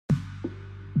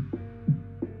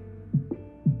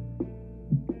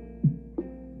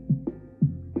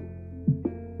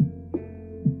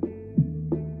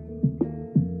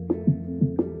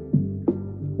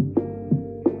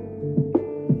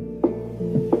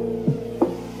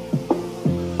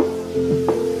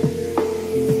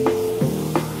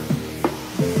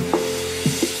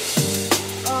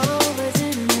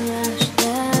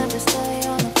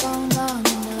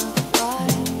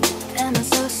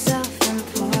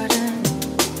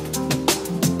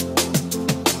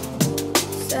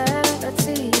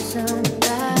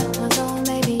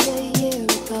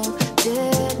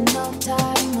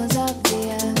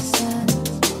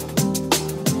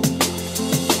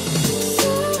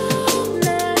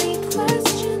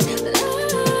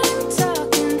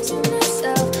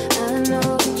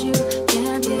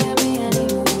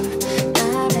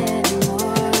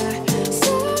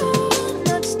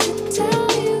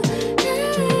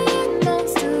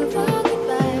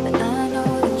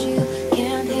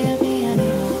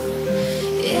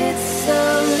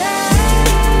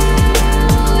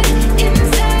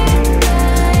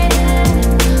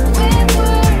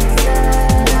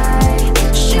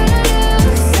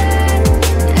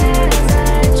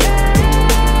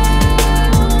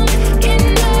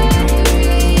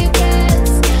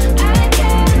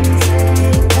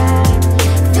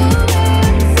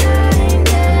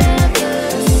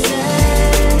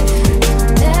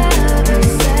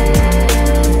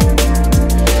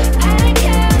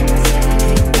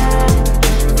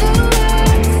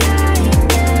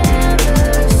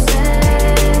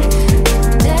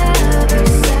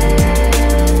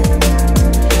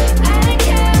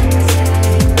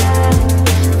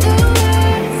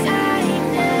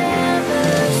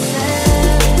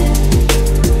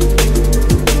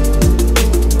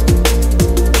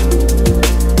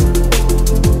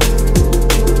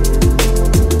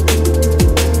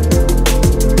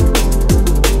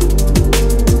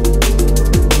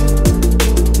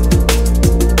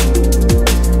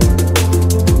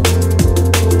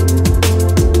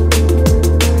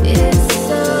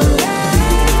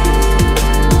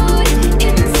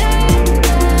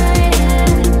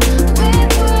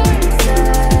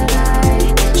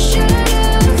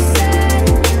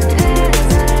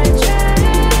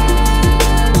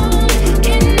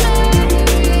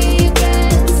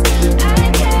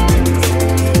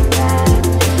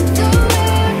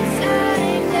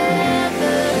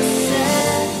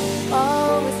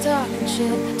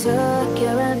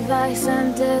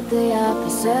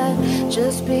said,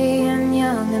 just being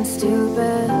young and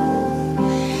stupid.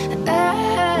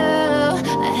 Oh,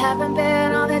 I haven't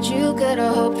been all that you could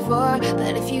have hoped for,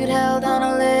 but if you'd held on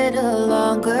a little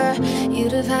longer,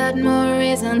 you'd have had more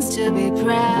reasons to be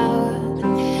proud.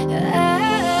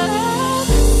 Oh,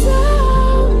 so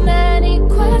many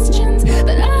questions,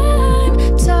 but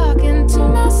I'm talking to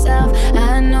myself.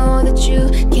 I know that you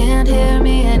can't hear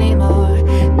me anymore,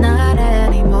 not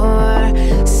anymore.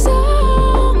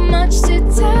 So much to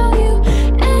tell you,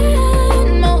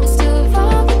 and most of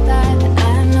all the fact that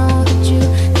I know that you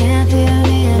can't hear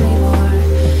me anymore.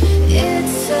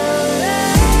 It's so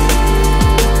loud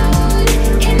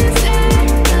inside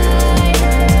my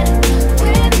head,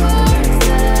 with words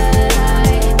that I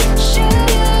should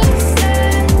have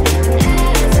said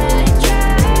as I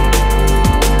drown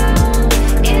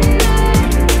in my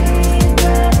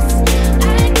regrets.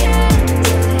 I can't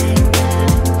take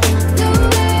back the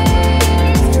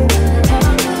words, the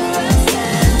longer I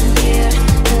stand here,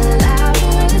 the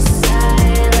louder the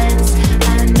silence.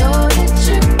 I know that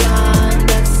you're gone,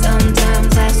 but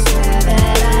sometimes I swear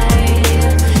that I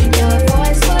hear your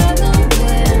voice when the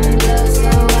wind blows.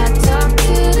 So I talk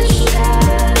to the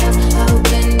shadows,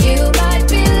 hoping you might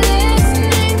be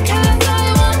listening, 'cause I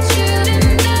want you to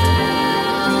know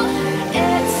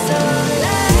it's so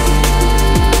loud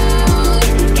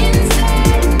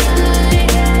inside my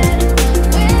head,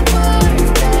 with words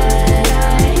that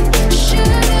I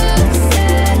should have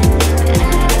said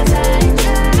as I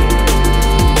drown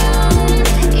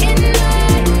in my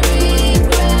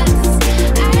regrets.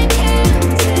 I can't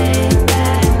take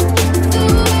back the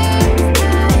words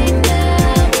I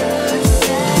never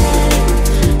said,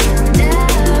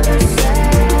 never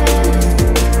said.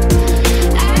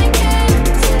 I can't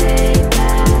take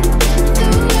back the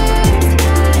words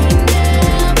I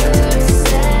never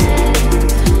said,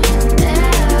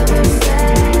 never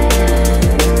said.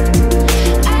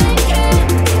 I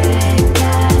can't take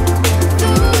back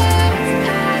the words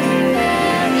I never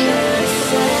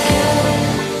said.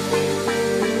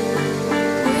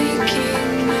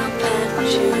 Waking up and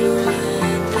you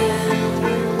weren't there,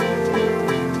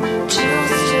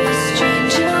 just a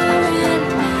stranger in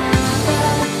my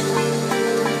bed.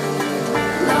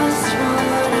 Lost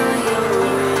what I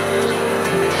already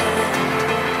had.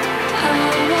 I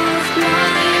was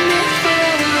blind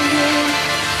before you.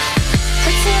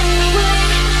 I turned away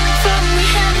from the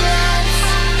headlights.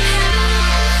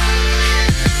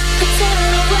 I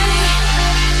turned away,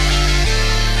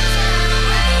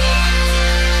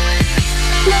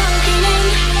 looking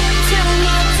into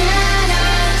my dead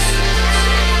eyes.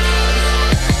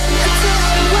 I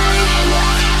turned away.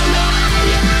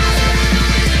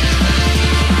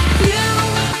 You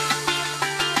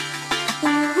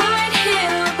were right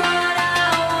here, but I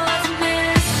was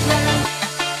missing.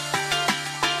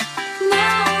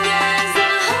 Now there's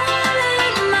a hole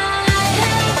in my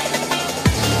head.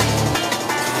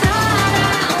 Thought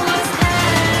I was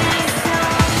heading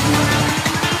somewhere.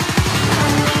 I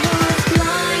was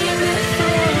blind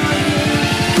before you.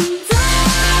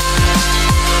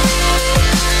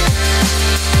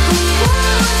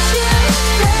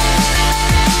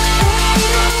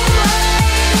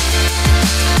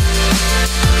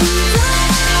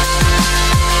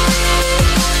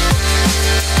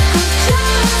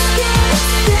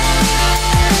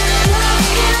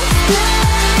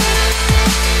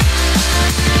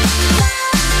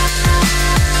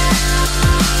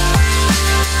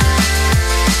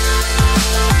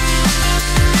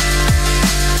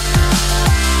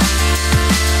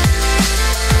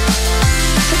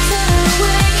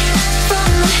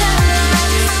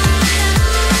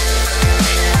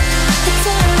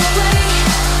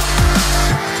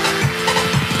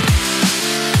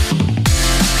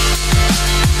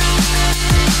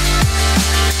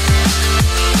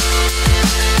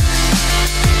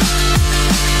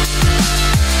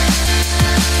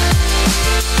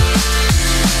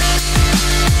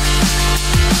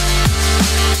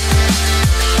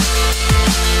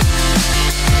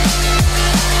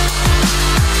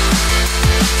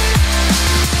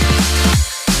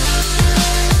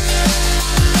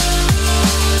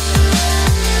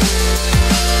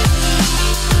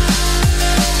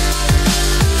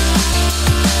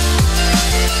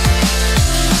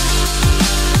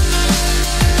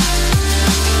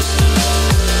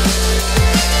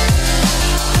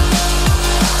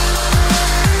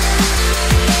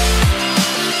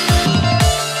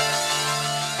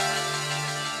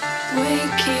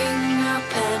 Waking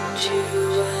up and you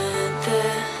weren't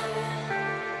there,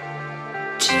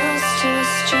 just a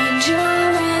stranger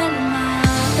in my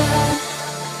bed.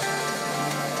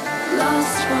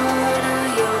 Lost what I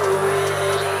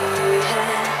already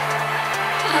had.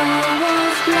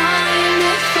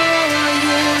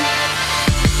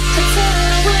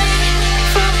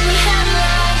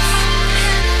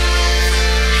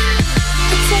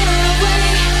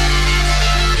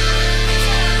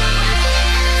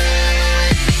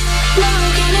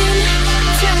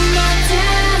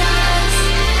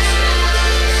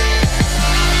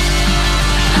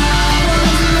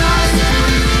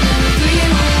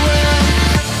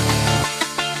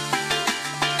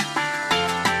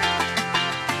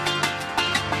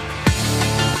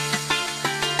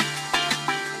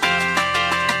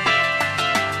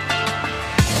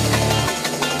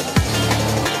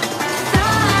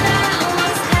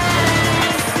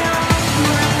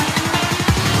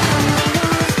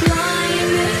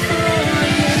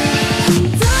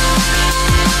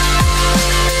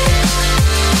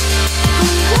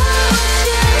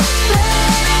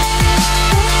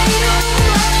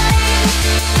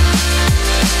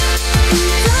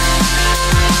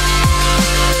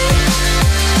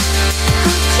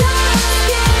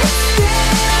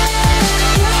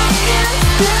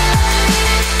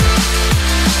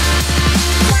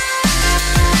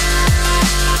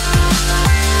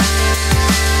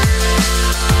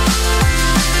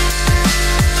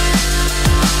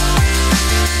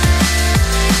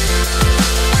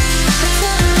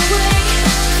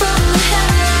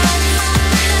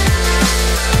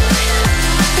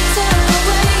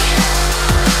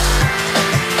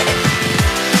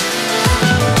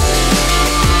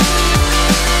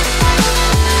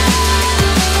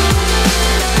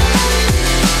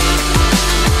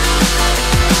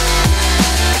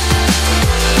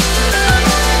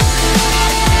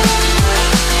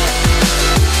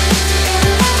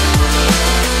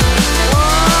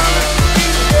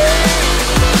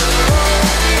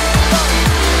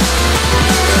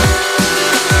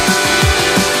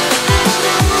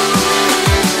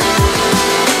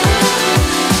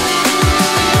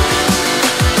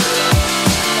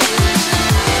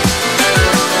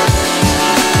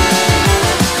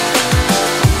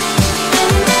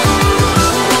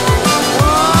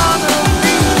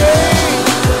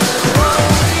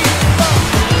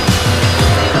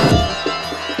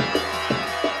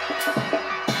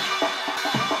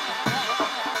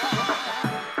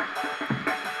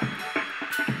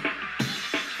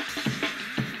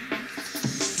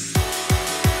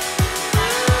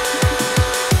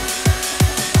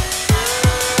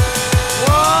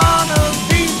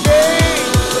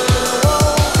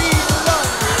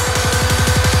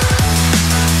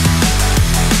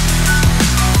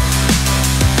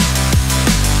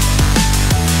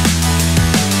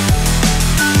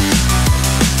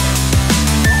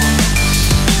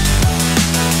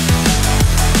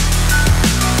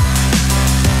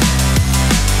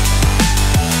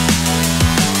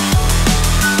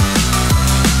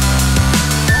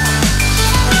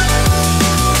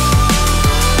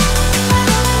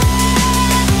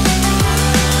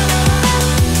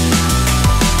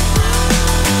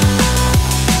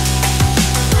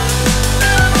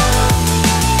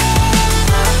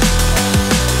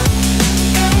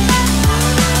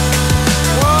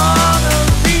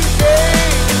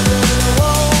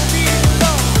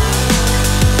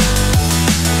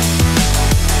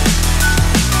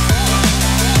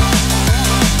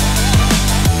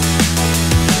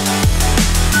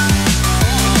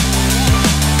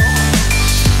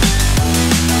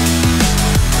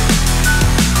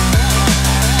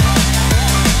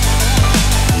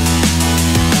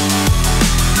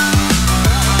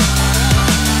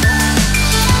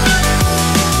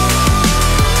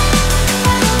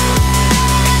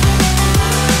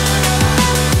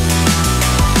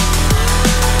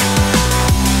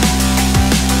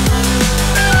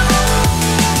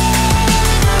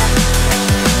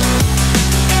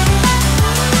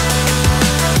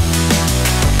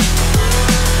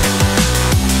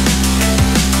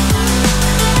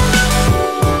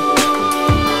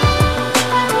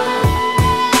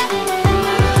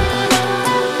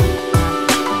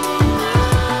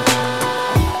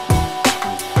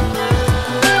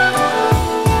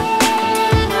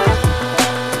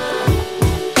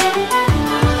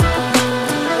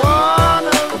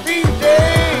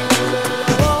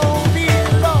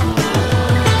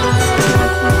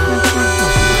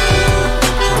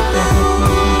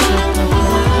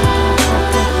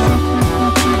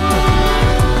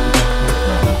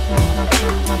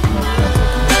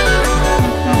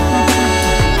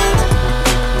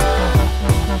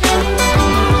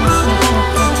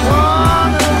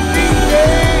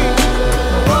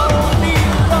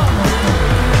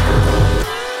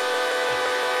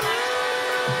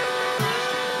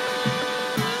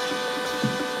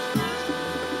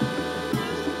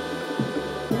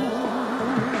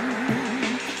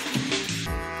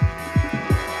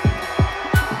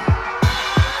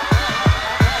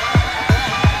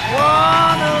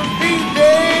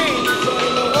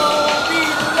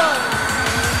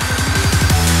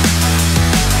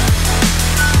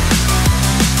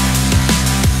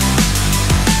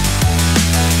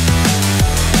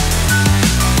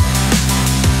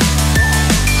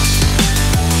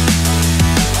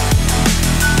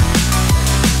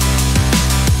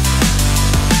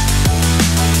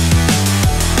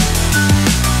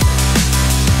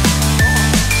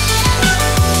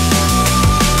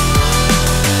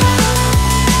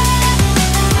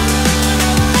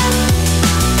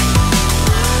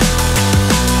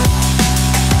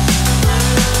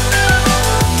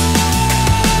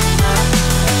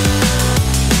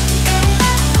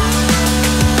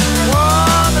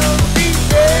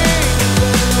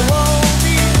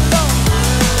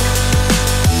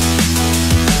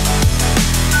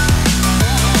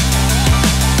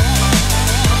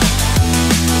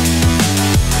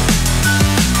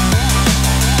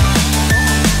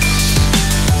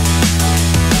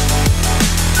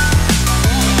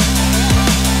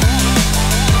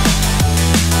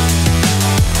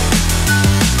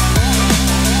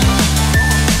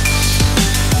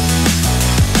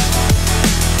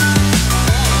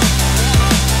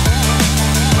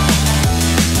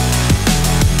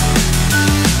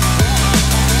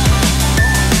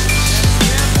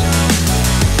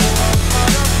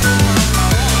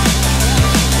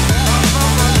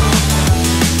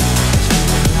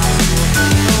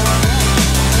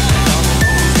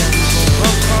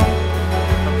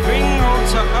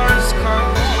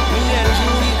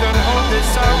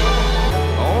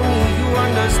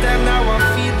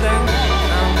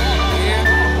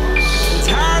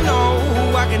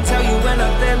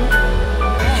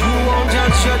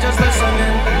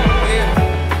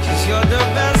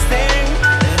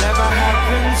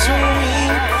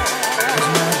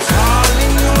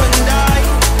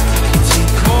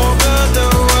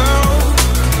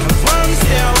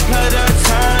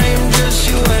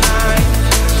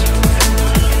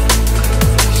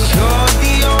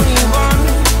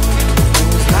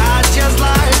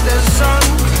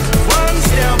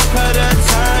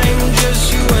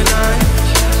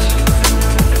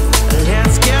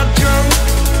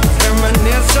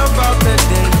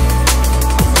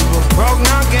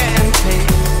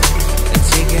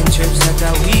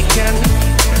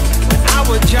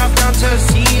 drop down to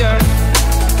see her.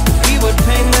 We would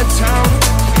paint the town.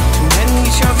 Too many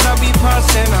shots I'll be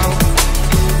passing out.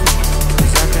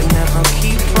 Cause I could never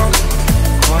keep up.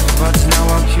 But now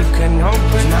I'm puking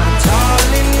open. Now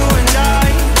darling, you and I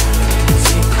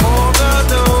take over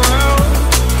the world.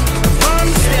 One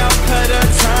step at a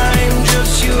time,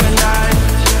 just you and I.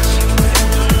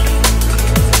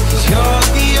 You're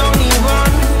the only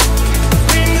one.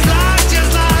 Brings light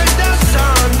just like the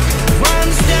sun.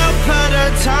 One step at a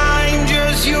time,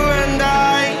 just you and I.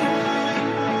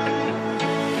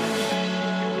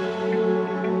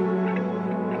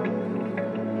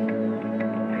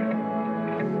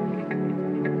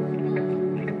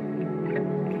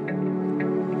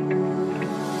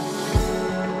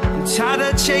 Tired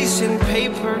of chasing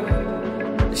paper,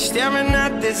 staring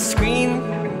at this screen.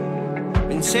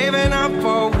 Been saving up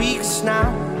for weeks now,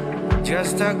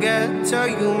 just to get to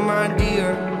you, my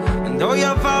dear. And though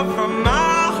you're far from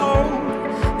my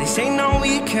home, this ain't no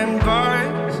weekend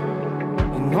bars.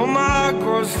 You know my heart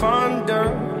grows fonder.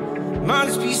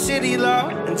 Must be city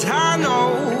love, and I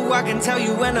know I can tell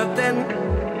you anything.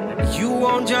 You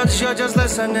won't judge, you're just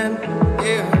listening.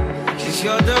 Yeah, 'cause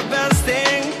you're the best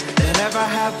thing that ever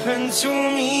happened to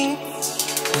me.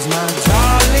 'Cause my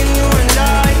darling, you and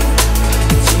I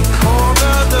take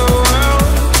over the world.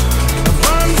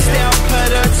 One step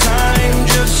at a time,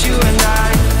 just you and I.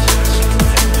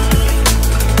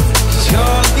 'Cause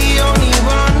you're the only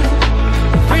one.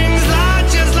 Brings light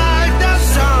just like the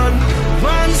sun.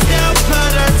 One step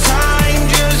at a time,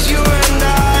 just you and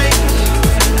I.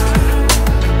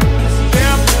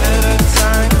 Step at a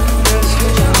time, just you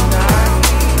and I.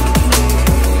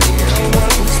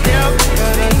 One step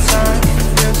at a time,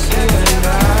 just you and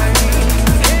I.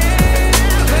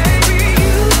 Baby,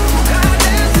 you got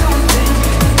that something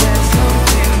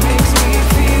makes me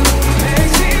feel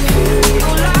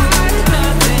like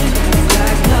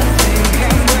nothing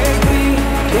can break me.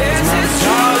 Yes, it's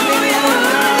true, your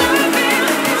loving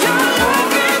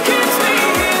keeps me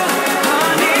here.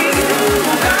 Honey, you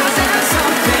got that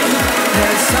something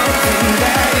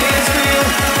that is real,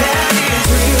 that is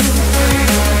real.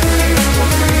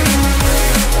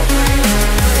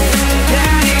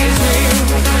 That is real.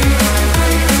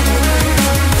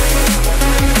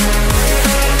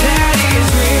 That is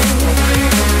real.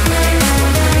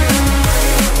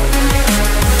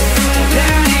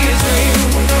 That is real.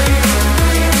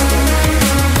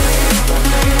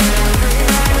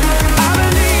 I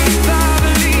believe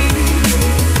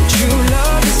true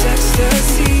love is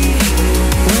ecstasy.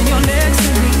 When you're next to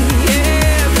me,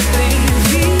 everything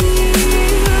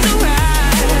feels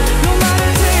alright. No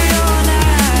matter day or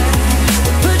night,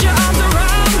 put your arms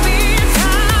around me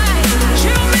tight.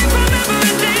 Shield me from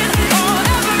everything, oh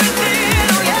everything,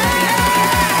 oh yeah.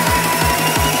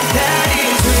 That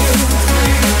is real.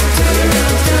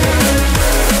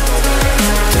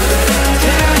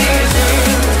 That is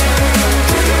real.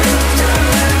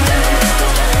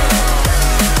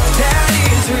 That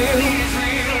is real.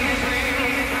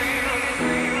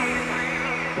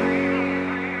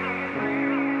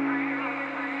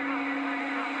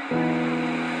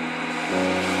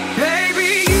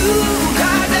 Baby, you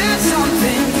got that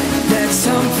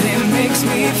something makes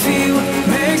me feel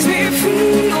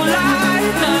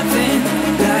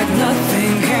like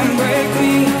nothing can break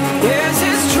me. Yes,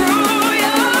 it's true,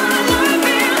 your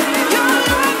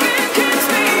loving keeps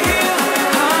me here.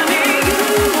 Honey, you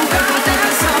got that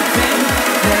something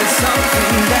that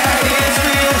is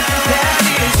real, that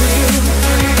is real.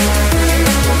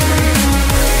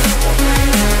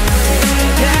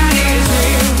 That is real. That is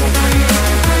real.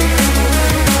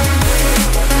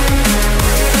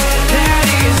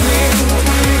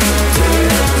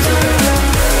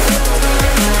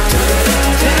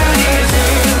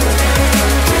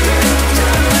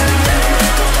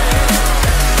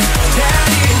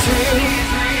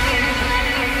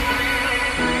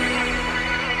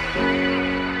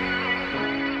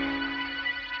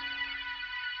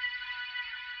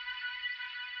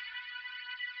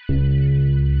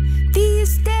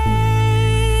 These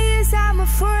days I'm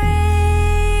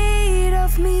afraid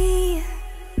of me.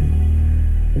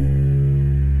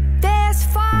 There's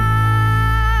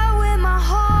fire where my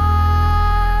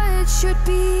heart should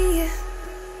be.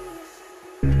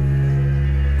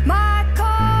 My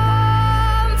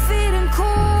confident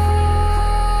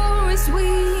core is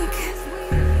weak.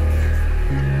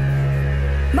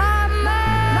 My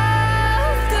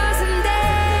mouth doesn't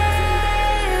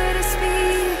dare to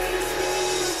speak.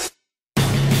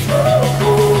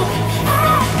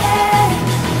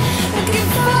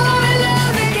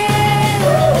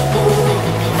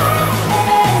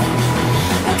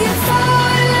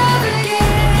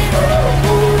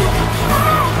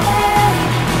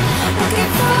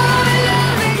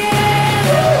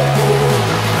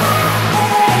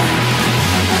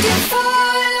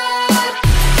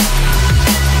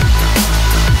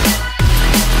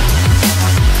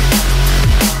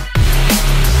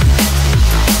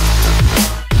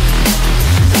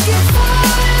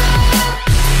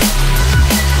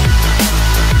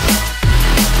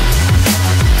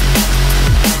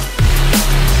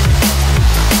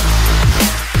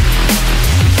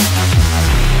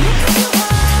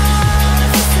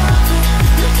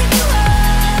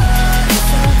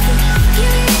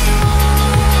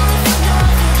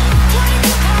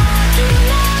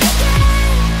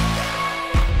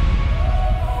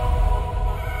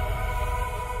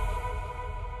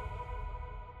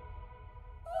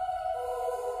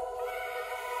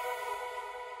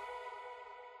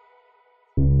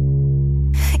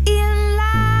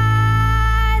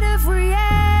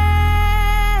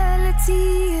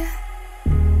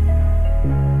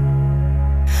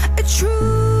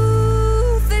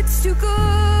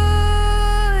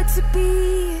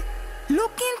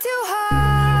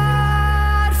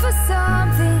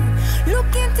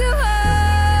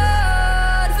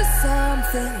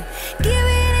 nothing,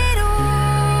 giving it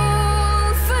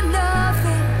all for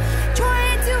nothing,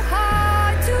 trying too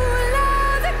hard to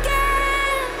love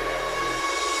again.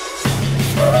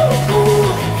 Ooh,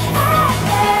 ooh,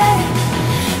 hey,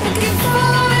 looking for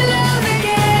love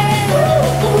again.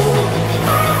 Ooh, ooh,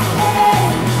 hey,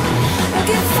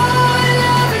 looking for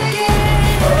love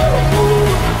again. Ooh,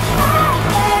 ooh,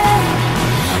 hey,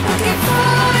 looking for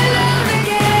love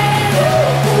again.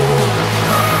 Ooh, ooh,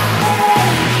 hey,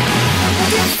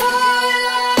 looking for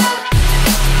love.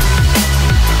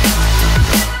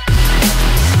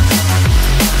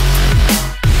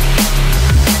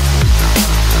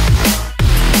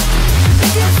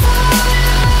 Looking for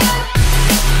love.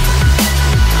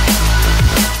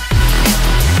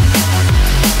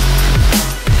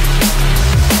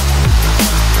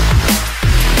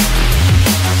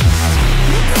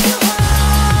 Looking too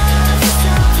hard for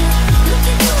something,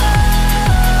 looking too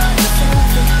hard for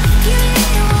something, giving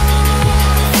it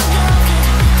all for nothing,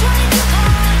 trying too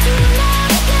hard to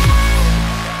love again.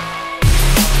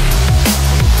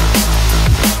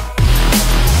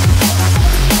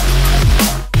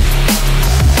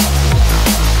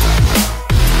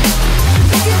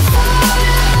 Looking for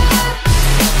love.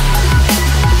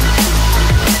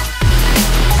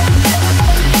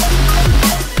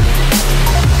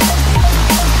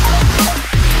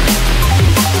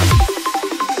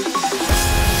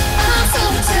 I'm so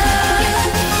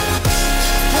tired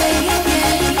playing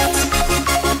games,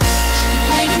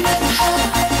 playing with my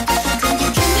heart. Can you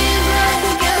give me a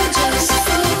break? I'm just a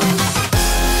fool.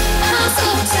 I'm so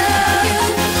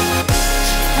tired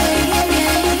playing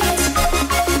games,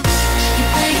 you're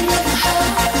playing with my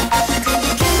heart. Can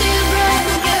you give me a break?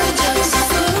 I'm just a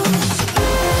fool.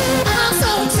 I'm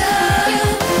so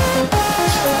tired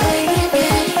playing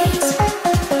games,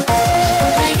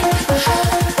 playing with my heart.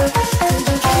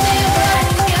 Can you give me a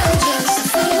break? I'm just a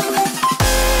fool.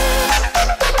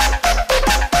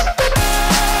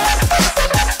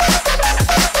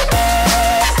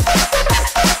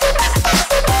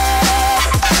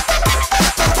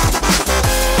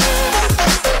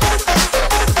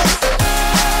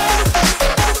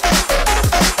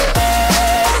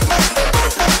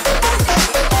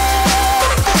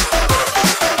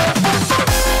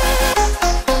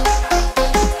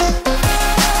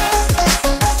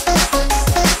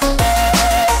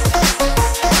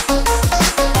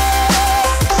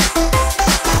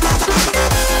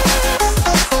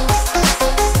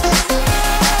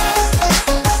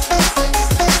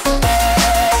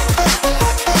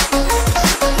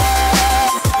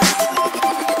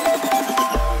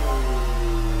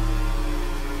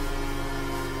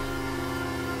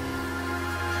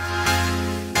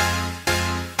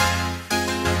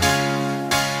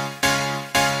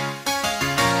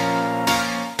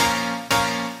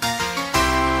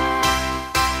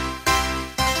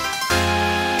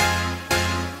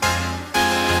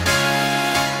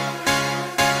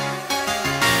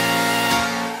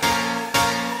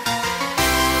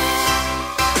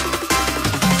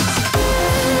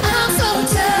 I'm so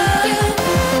tired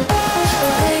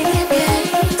playing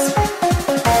games,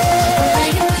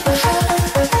 playing with my heart. Can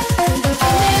you give me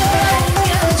a break?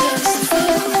 I'm just a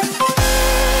fool.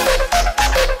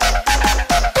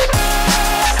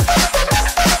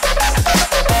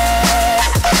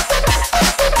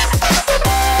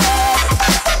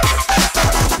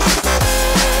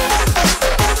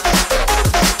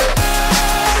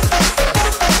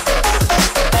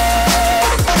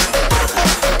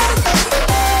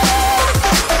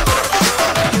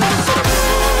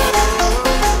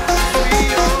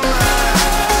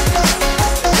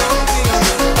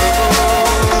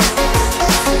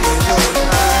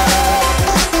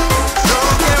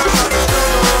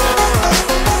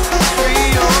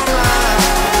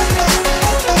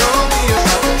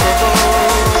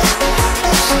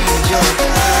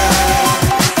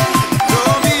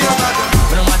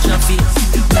 When I watch your face,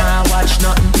 nah watch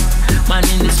nothing. Man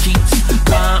in the streets,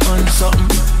 want on something.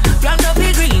 Plant up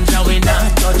the greens and we not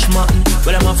touch mutton.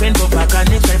 Well I'm offering for back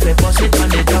and it's if I bust it on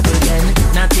the double then.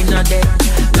 Nothing not dead,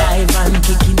 live and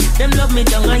kicking. Them love me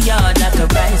down a yard like a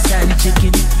rice and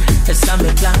chicken. The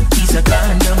summer plant piece of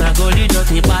condom, I go the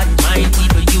dirty bad mind.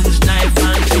 People use knife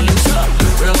and kill so.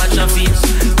 When I watch your face,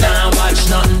 nah watch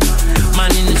nothing.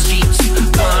 Man in the streets,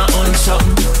 want on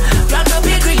something. Plant up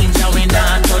the greens and we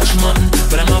not touch mutton.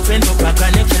 But I'm offering for back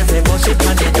and it's if I bust it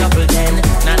on the double then.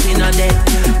 Nothing not dead,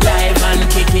 live and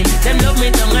kicking. Them love me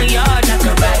down a yard like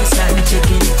a rice and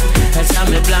chicken. The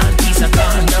summer plant piece of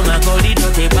condom, I go the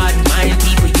dirty bad mind.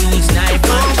 People use knife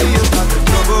and kill so.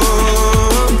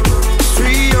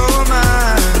 Free your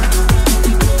mind.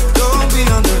 Don't be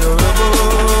under the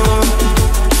rubble.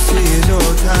 This is your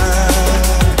time.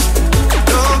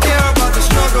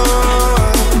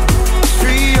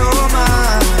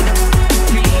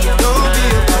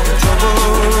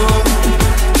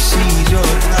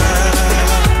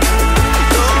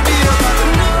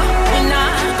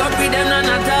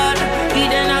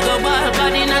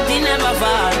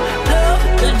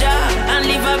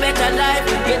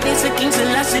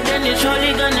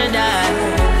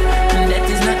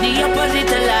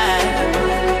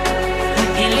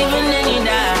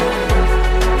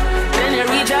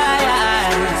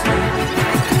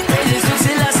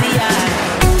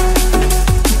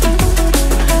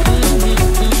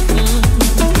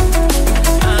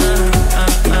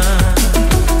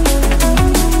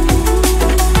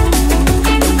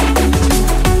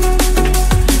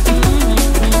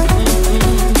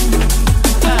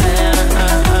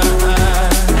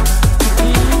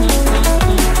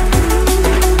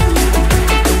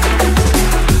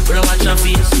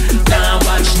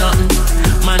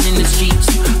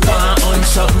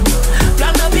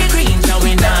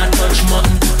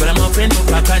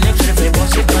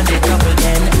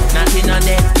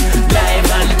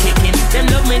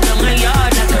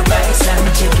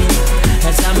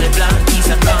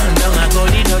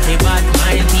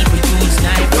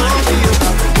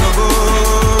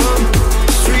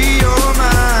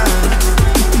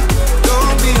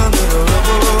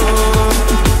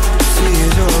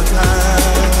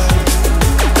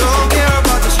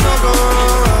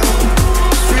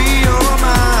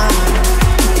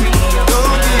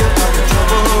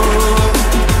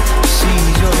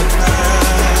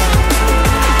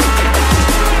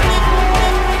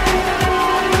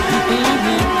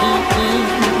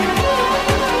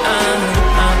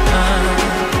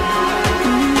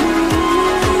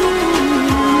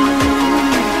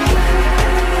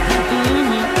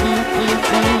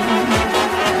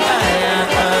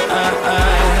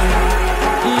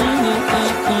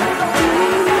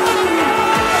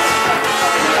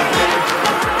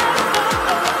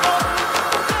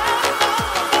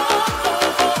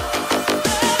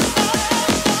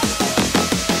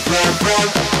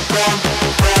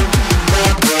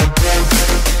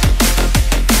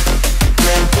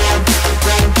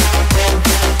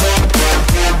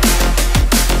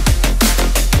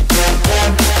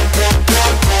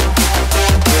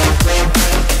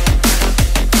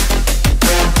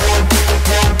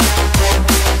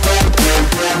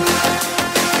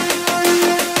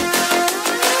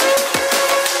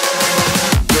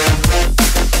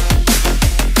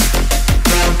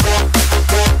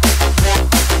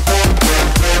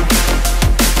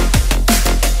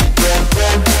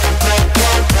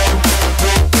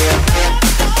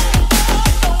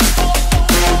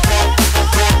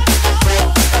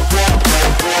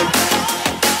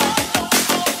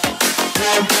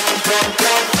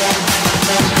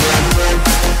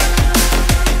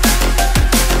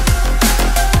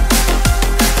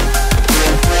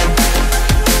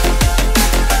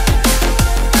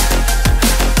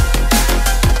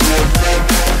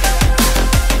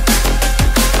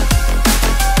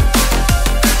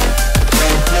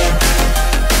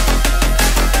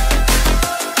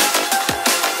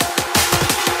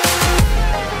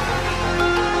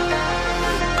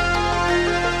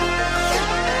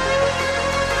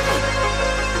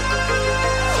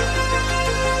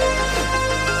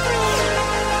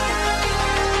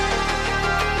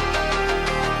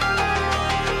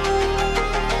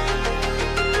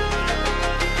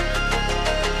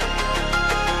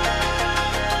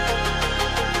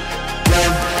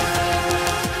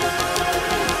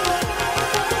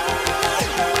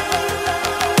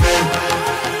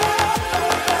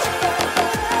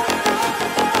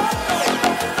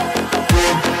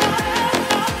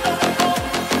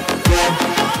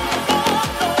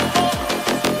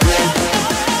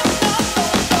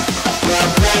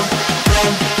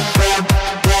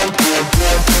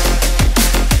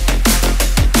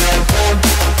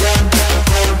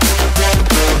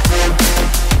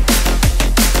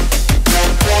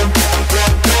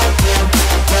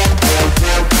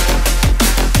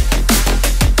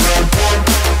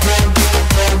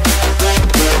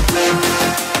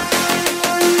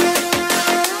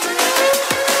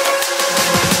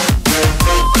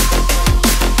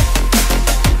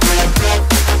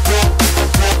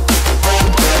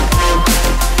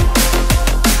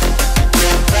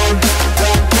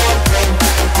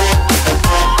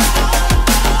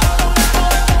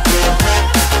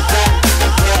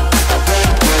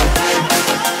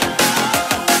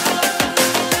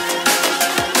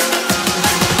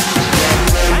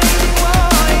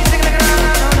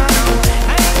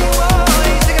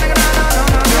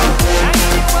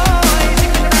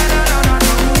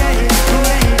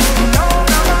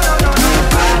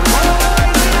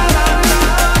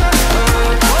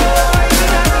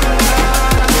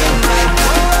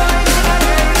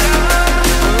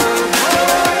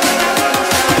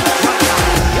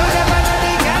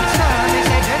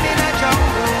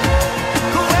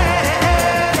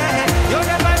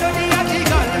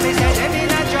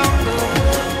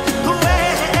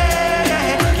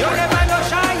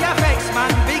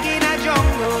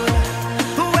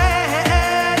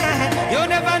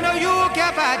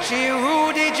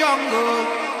 jungle.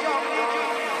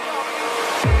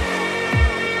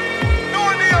 No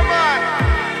name man,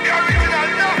 the original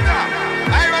doctor.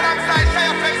 I run alongside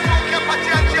Shia Flex, 2K, Patty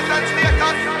and Jason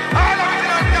Status. All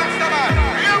original gangster man.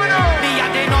 Hear me now. Me a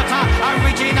the nutter,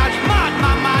 original mad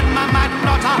nutter,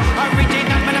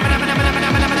 original nutter,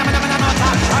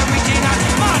 original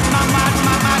mad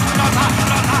nutter.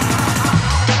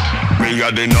 Me a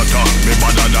the nutter, me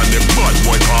better than the bad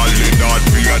boy calling Darth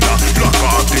Vader. Lock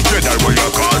off the Jedi where you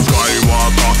call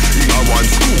Skywalker. In a one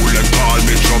school and call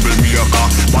me troublemaker.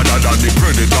 Better than the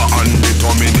Predator and the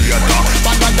Terminator.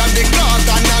 Better than the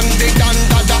Gargan and the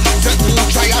Dandada. Say who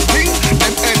try a thing,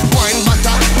 them head wine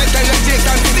butter. Me tell you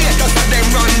Jason Status and them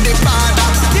run the border.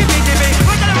 Dippy,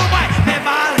 look at the boy, me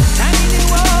ball. Tiny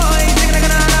boy,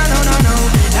 no.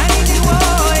 Tiny boy,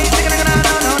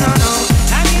 no.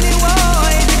 Tiny boy, no.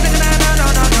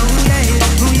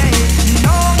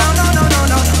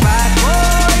 Bad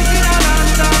boys in a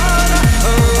London,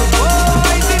 oh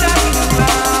boys in a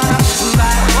England,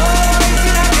 bad boys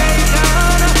in a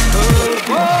Kingston, oh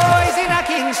boys in a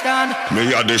Kingston. Me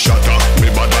a the shatter, me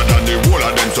better than the whole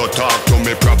of them, so talk to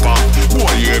me proper.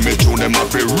 Boy, hear me tune them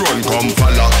up, run, come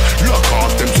follow. Lock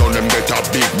off them, so them get a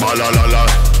big balalala.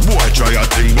 Boy, try a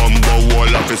thing, bumbo,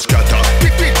 wall of his scatter.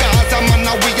 Pick Gaza, man,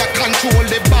 now we a control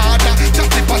the border.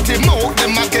 Chatty patty mouth,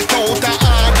 them a get out of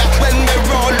order. When me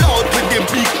roll out with the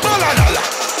big balalala.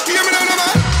 Hear me now,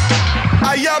 man?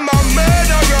 I am a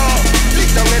murderer. Lick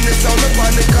down in the sound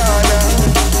upon the corner.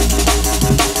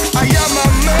 I am a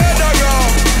murderer.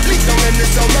 Lick down in the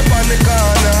sound upon the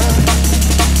corner.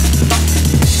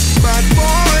 Bad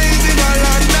boys in a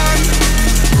London,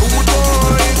 rude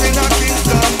boys in a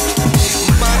Kingston.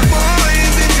 Bad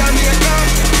boys in Jamaica,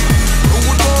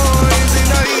 rude boys in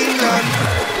a England.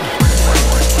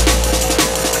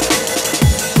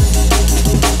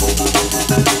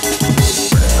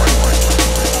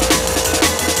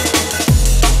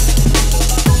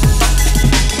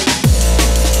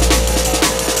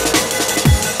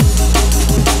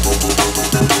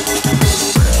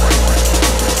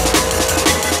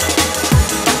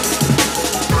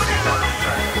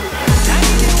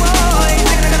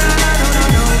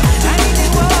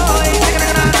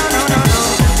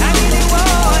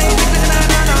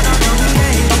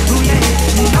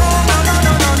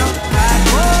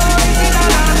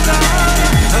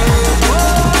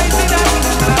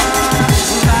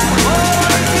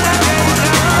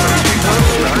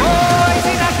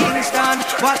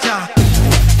 Watch out.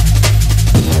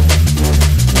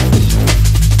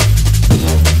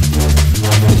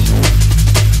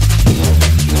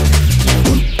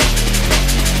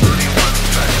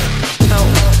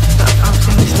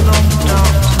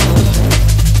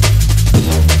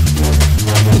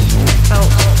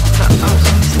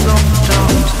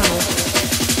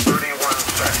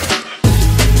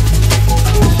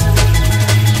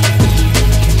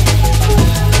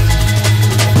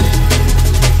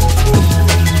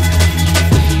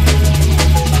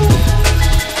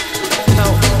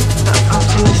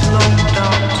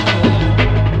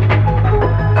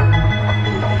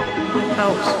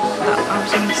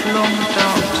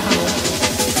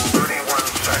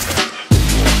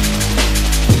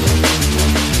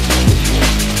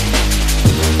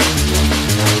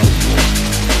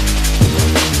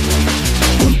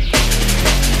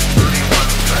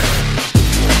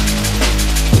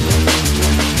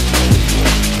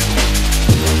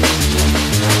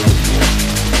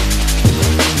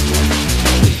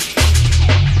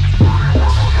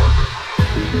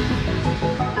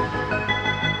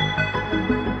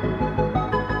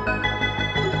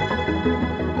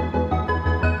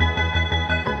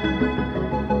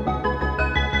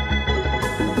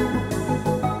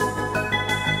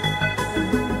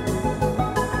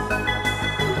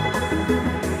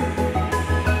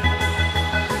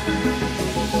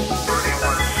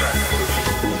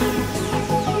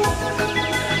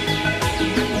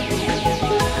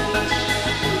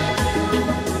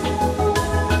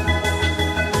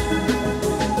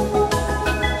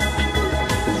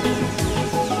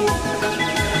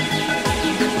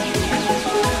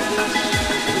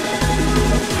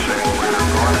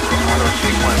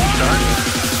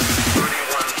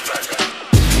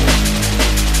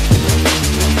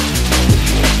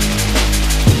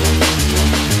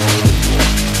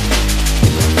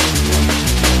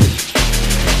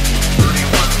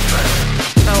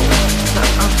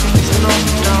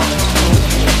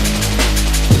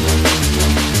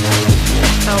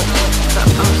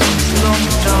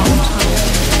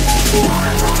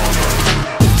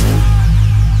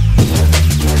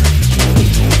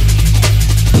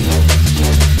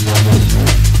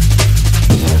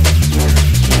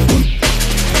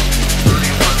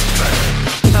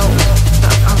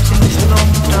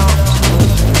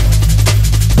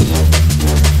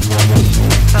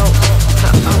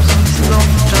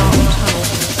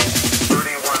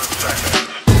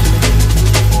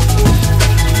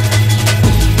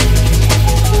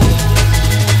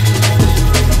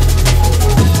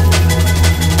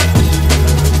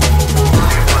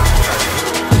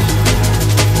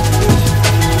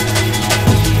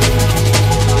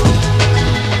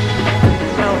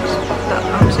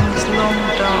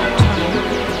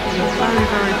 very,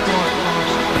 very quiet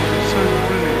past me. It's so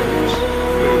brilliant.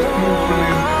 But it was more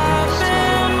brilliant than this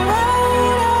time.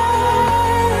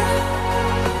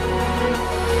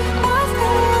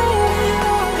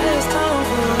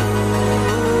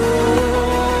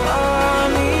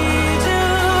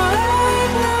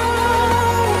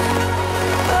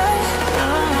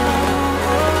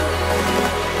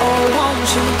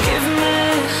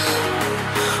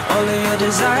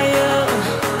 Desire,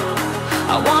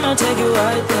 I wanna take you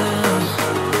right there.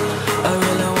 I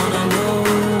really wanna know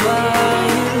why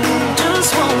you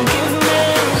just won't give me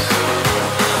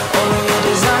all of your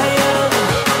desire.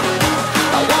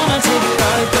 I wanna take you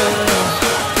right there.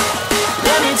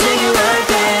 Let me take you right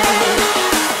there.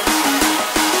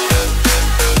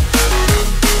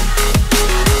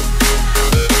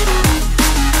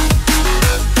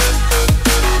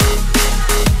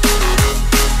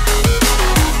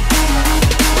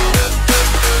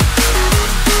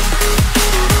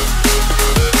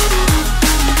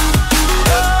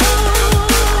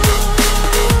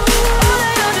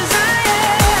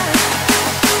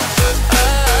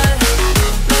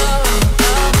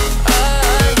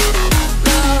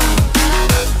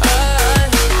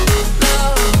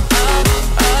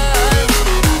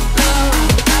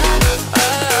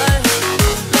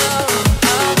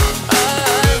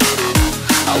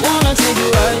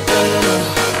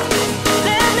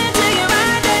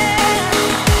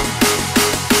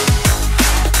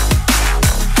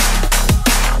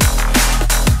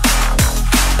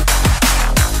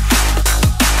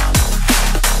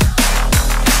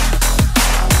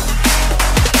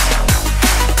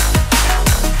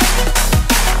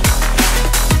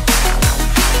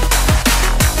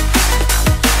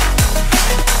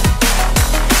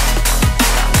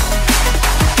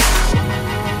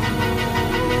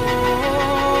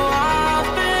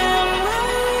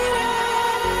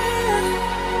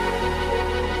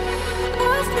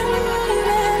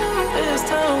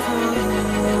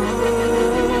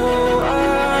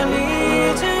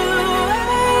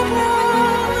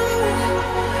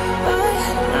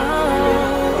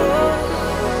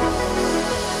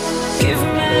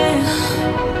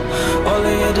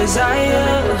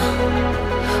 Desire,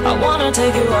 I wanna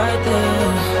take you right there.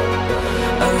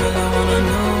 I really wanna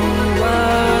know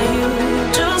why you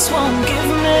just won't give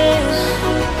me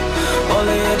all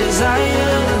of your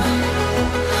desire.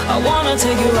 I wanna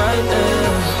take you right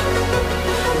there.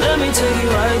 Let me take you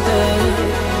right there.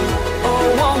 Oh,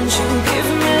 won't you give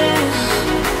me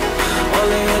all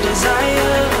of your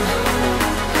desire?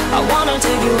 I wanna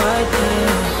take you right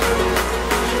there.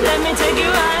 Let me take you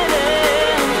right there.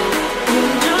 You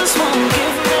just won't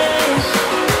give me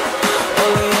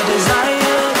all of your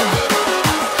desire.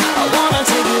 I wanna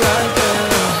take you right there.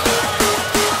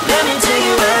 Let me take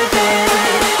you right there.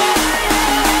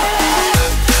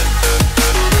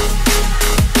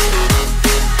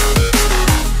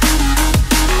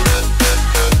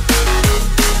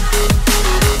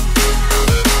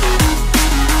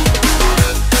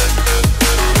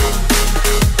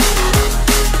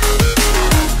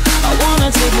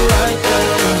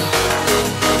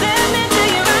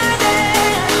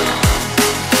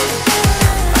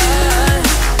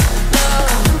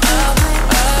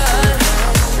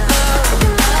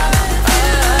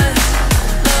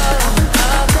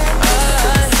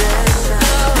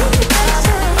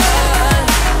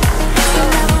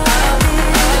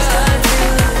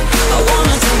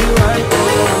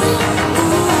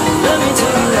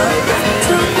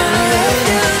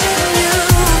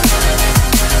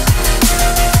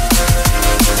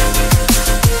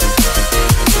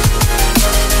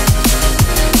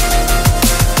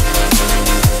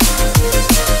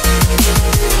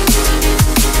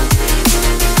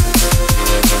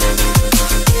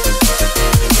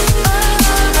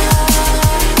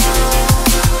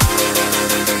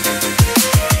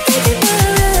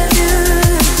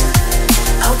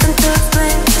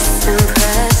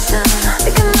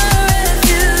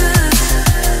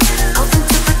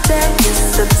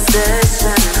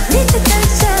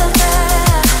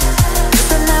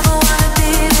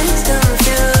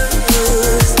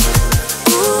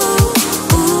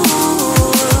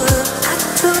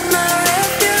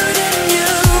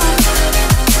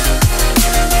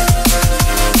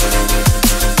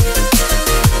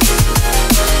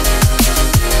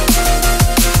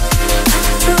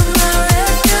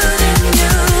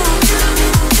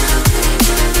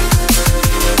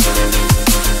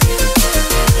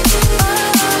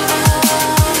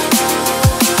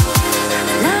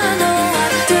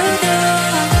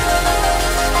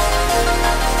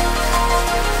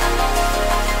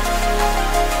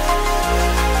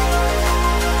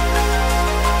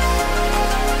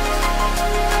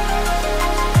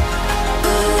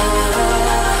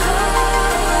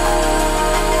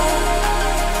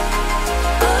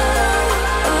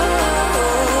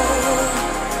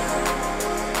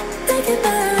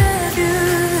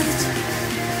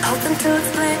 hoping to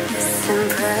explain this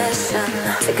impression.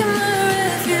 Taking my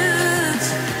refuge,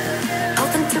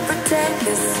 hoping to protect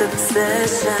this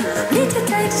obsession. Need to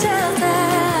take shelter,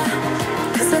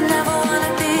 'cause I never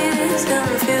wanna be this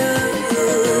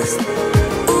confused.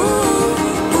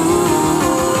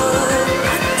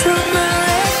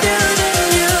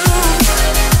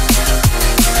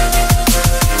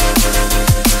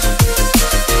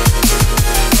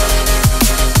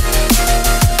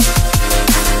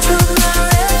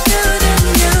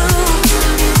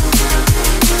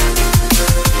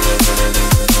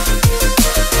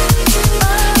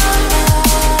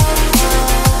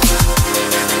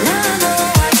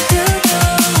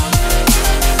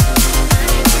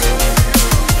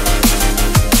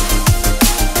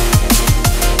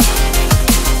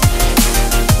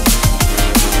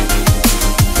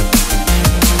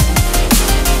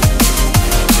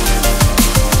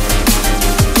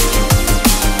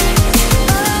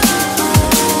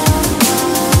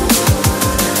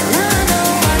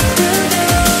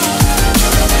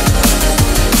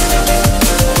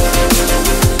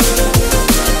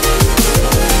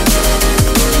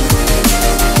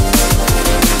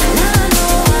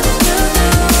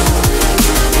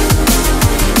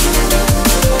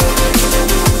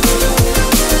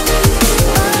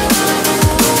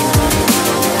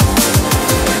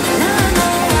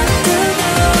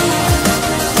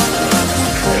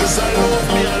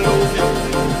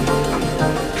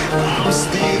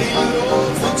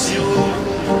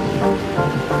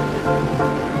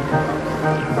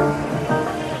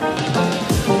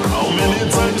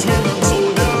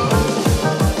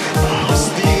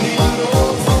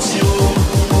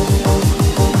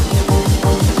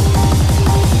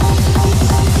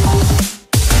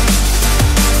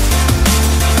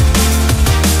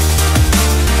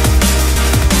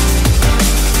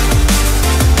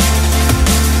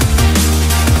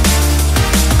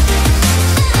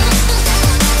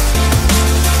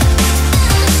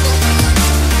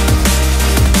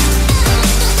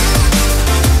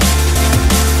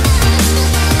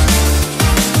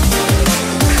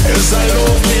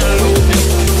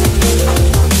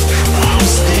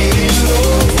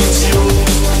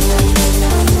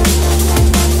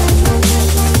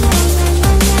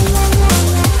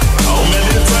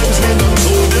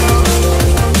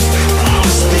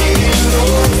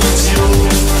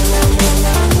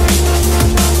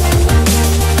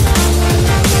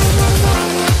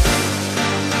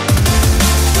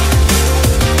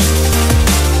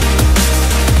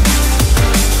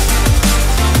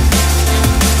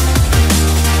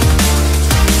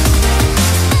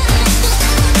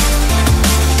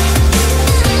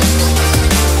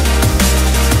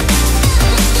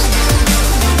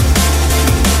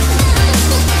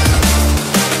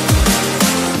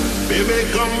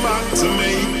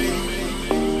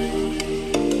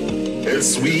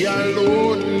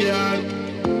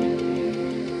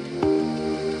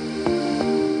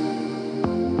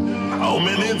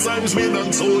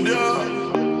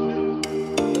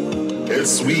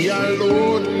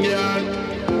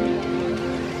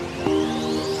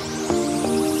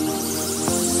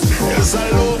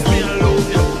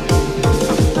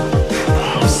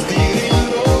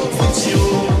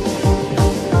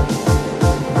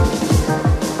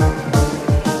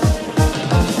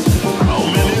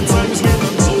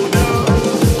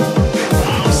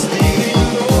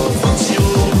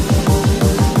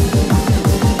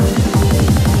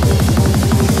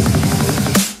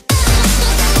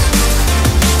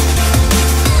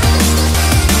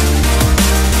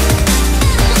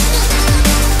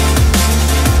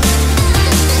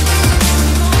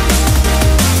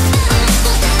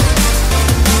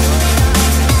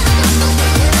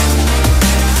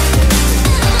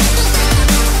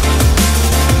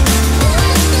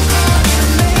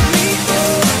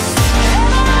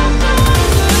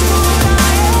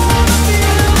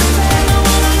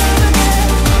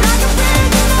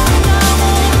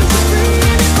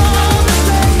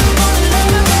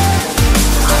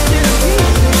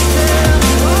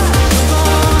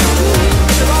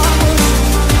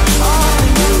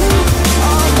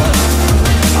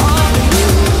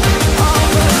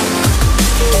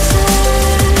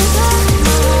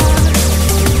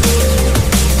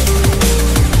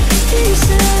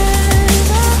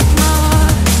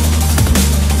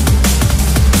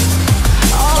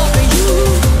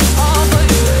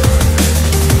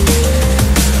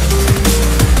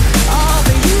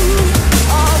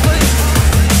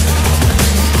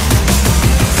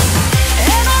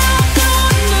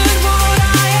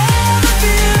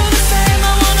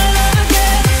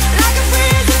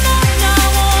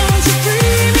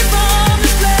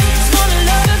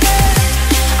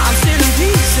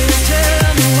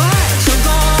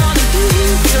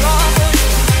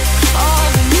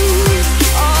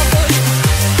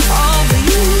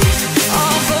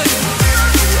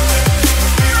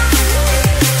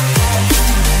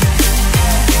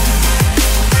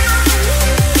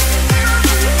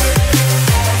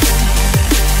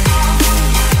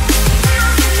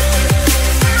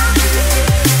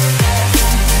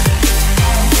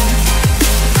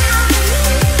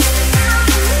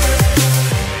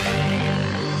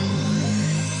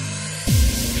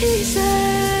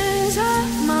 Pieces of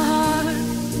my heart,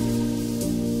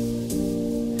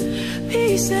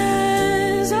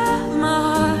 pieces of my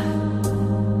heart,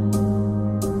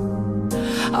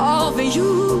 all for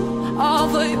you, all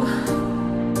for you,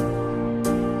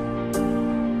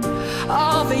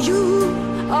 all for you,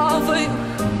 all for you.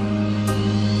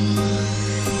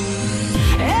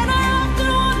 And I often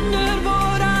wondered,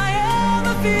 would I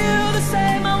ever feel the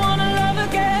same? I wanna love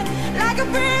again, like a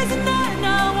prisoner.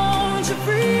 Now won't you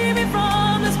free me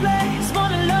from this place?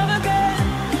 Wanna love again.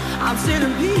 I'm still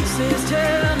in pieces.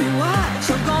 Tell me what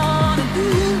you're gonna do,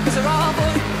 'cause they're all for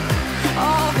you,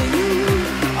 all for you,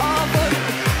 all for you,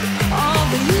 all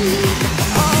for you,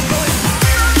 all for you.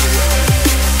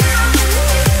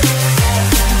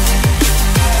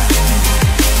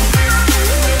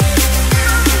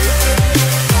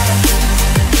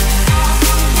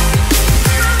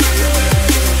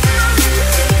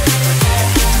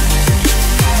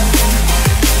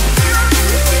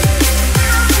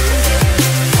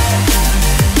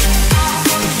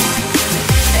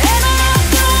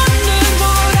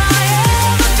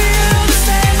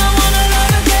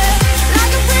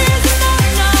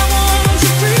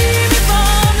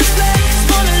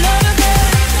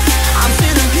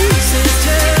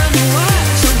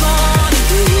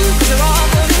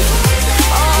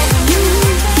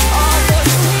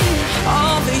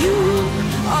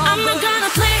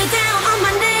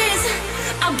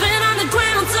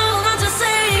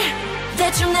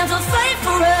 You'll never fight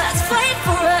for us, fight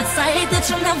for us. I hate that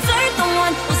you're never the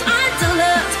one who's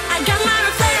underloved. I got my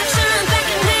reflection back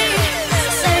in me,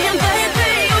 saying,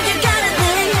 baby, you got it,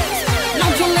 babe. No,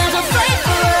 you'll never fight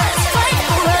for us, fight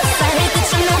for us. I hate that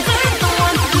you're never the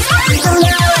one who's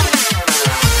underloved.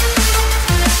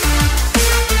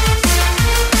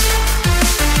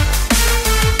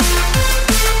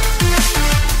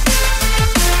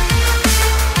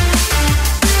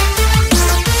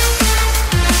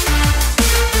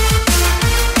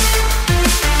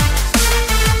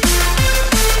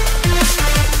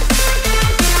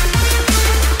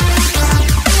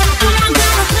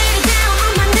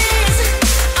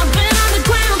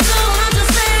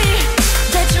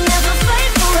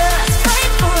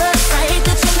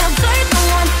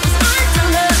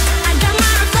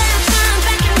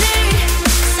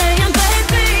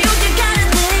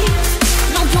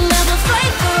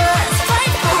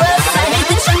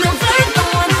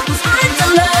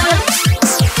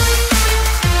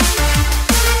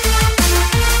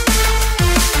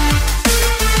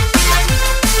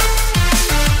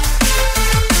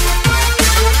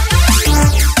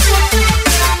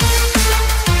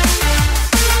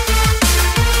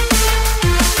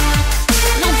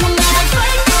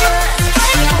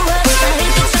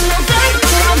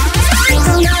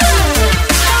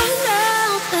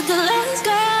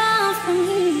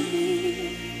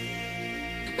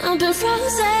 I've been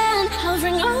frozen,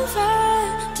 hovering over,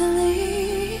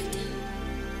 delete.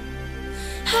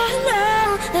 I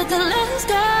know that the love's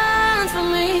gone from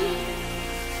me.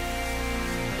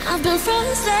 I've been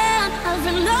frozen,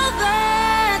 hovering over,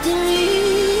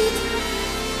 delete.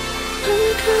 I'm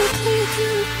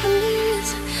completely on knees.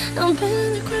 I've been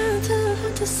on the ground, too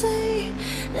hard to say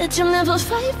that you'll never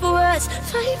fight for us,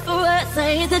 fight for us.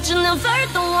 Say that you're never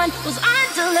the one who's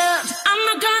underloved. I'm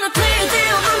not gonna play you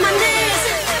down on my knees.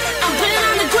 I've been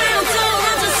on the ground, so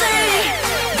hard to say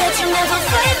that you'll never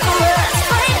fight for us,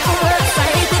 fight for us.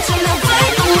 Say that you're never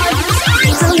the one who's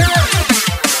underloved.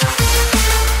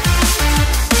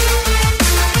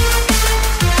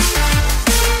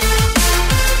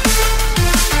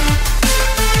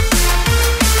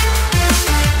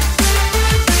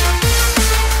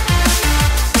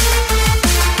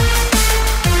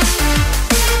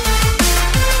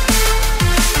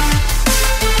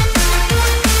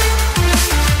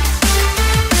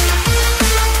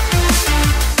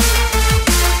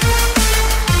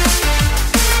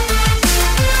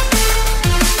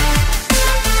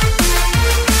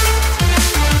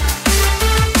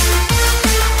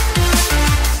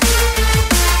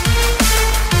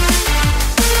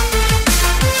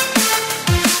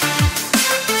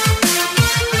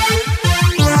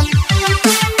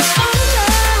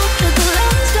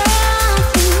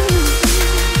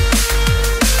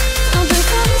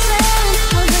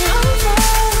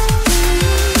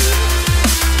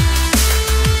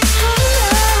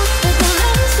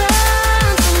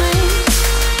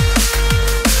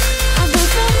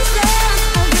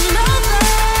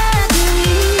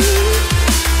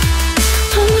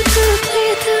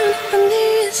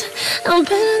 I've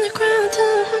been on the ground,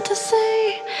 too hard to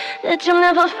say that you'll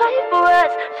never fight for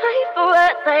us, fight for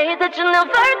us. Say that you're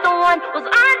never the one who's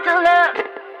underloved.